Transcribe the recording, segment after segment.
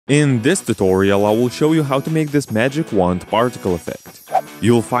In this tutorial, I will show you how to make this magic wand particle effect.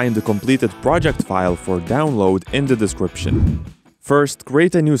 You'll find the completed project file for download in the description. First,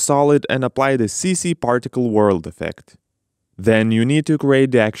 create a new solid and apply the CC particle world effect. Then you need to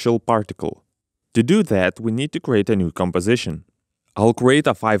create the actual particle. To do that, we need to create a new composition. I'll create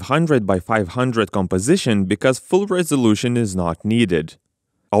a 500 by 500 composition because full resolution is not needed.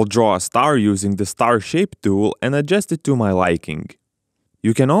 I'll draw a star using the star shape tool and adjust it to my liking.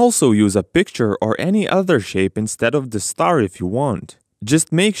 You can also use a picture or any other shape instead of the star if you want.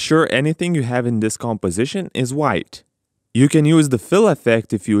 Just make sure anything you have in this composition is white. You can use the fill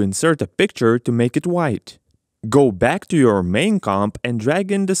effect if you insert a picture to make it white. Go back to your main comp and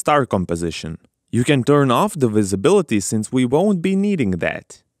drag in the star composition. You can turn off the visibility since we won't be needing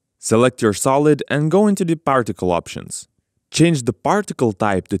that. Select your solid and go into the particle options. Change the particle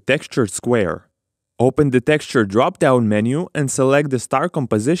type to textured square. Open the texture drop-down menu and select the star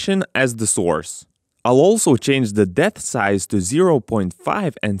composition as the source. I'll also change the depth size to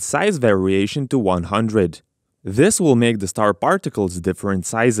 0.5 and size variation to 100. This will make the star particles different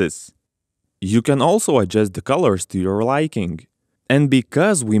sizes. You can also adjust the colors to your liking. And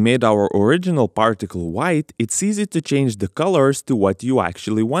because we made our original particle white, it's easy to change the colors to what you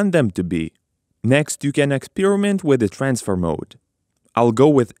actually want them to be. Next, you can experiment with the transfer mode. I'll go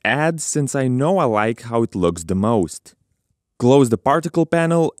with Add since I know I like how it looks the most. Close the particle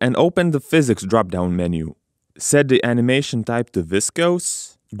panel and open the Physics drop-down menu. Set the animation type to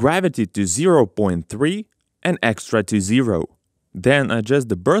Viscose, Gravity to 0.3, and Extra to 0. Then adjust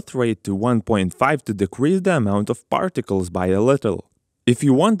the birth rate to 1.5 to decrease the amount of particles by a little. If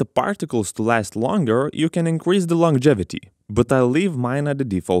you want the particles to last longer, you can increase the longevity, but I'll leave mine at the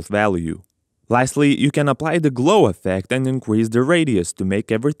default value. Lastly, you can apply the glow effect and increase the radius to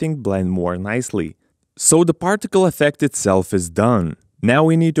make everything blend more nicely. So the particle effect itself is done. Now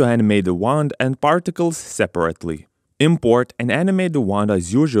we need to animate the wand and particles separately. Import and animate the wand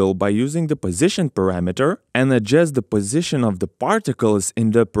as usual by using the position parameter and adjust the position of the particles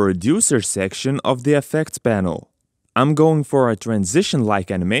in the producer section of the effects panel. I'm going for a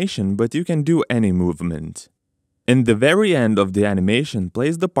transition-like animation, but you can do any movement. In the very end of the animation,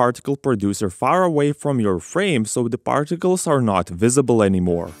 place the particle producer far away from your frame so the particles are not visible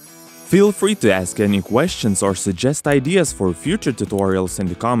anymore. Feel free to ask any questions or suggest ideas for future tutorials in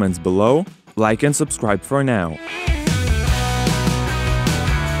the comments below. Like and subscribe for now.